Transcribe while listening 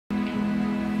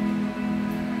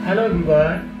Hello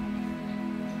everyone,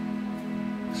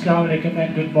 Assalamu alaikum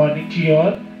and good morning to you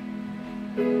all.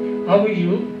 How are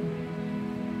you?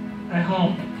 I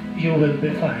hope you will be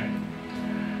fine.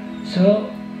 So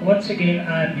once again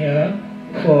I am here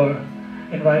for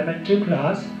Environment 2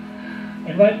 class.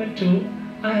 Environment 2,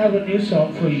 I have a new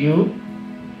song for you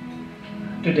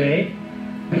today.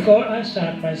 Before I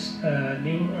start my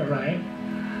new rhyme,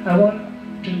 I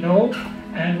want to know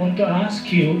and want to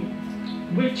ask you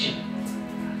which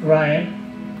rhyme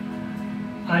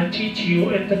I teach you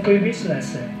in the previous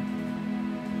lesson.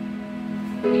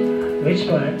 Which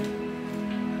one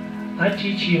I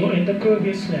teach you in the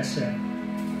previous lesson?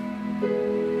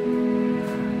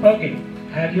 Okay,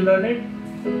 have you learned it?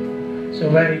 So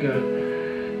very good.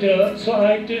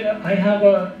 I have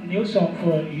a new song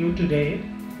for you today.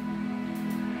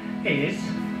 Is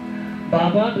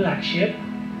Baba Black Sheep,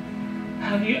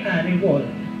 have you any wool?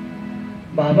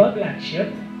 Baba Black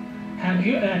Sheep, have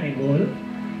you any wool?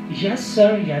 Yes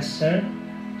sir,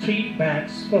 3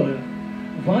 bags full.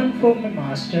 1 for my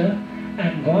master,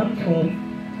 and 1 for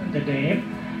the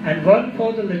dame, and 1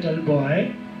 for the little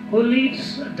boy who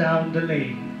lives down the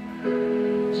lane.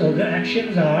 So the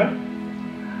actions are: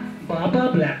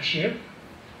 Baba Black Sheep,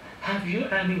 have you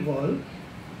any wool?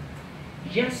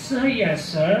 Yes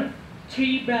sir,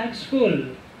 3 bags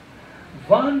full.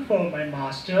 1 for my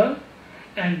master,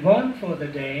 and 1 for the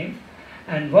dame,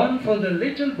 and 1 for the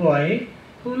little boy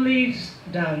who lives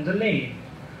down the lane.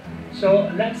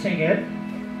 So let's sing it.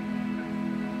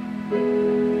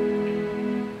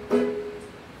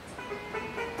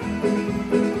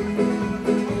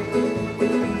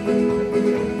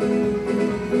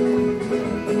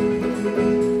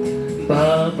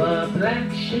 Baba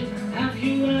Black Sheep, have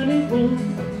you any wool?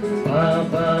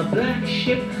 Baba Black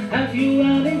Sheep, have you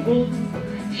any wool?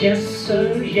 Yes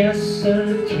sir,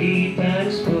 3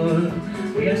 bags full.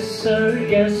 Yes sir,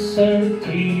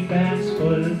 3 bags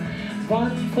full.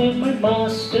 1 for my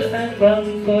master, and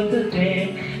 1 for the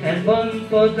dame, and 1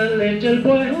 for the little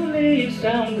boy who lives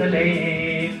down the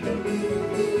lane.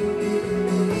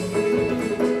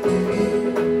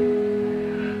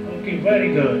 Okay,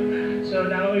 very good. So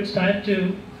now it's time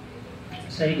to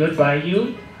say goodbye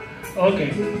you.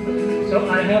 Okay, so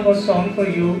I have a song for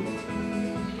you.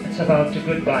 It's about to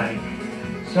goodbye.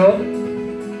 So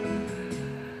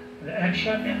the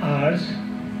action is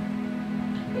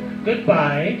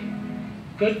goodbye,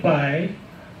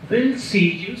 we'll see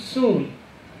you soon.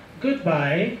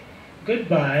 Goodbye,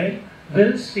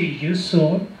 we'll see you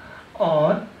soon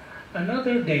on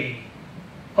another day.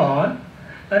 On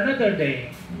another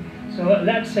day. So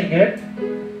let's sing it.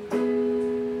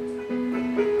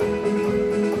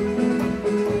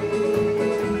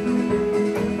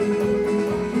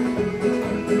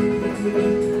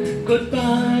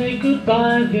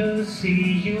 Goodbye, we'll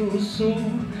see you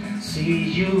soon. See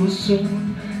you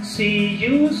soon.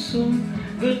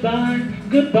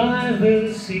 Goodbye,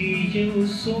 we'll see you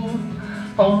soon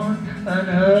on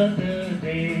another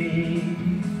day.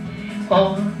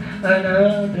 On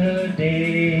another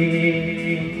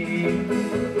day.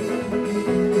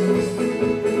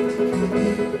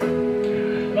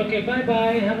 Okay, bye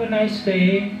bye. Have a nice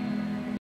day.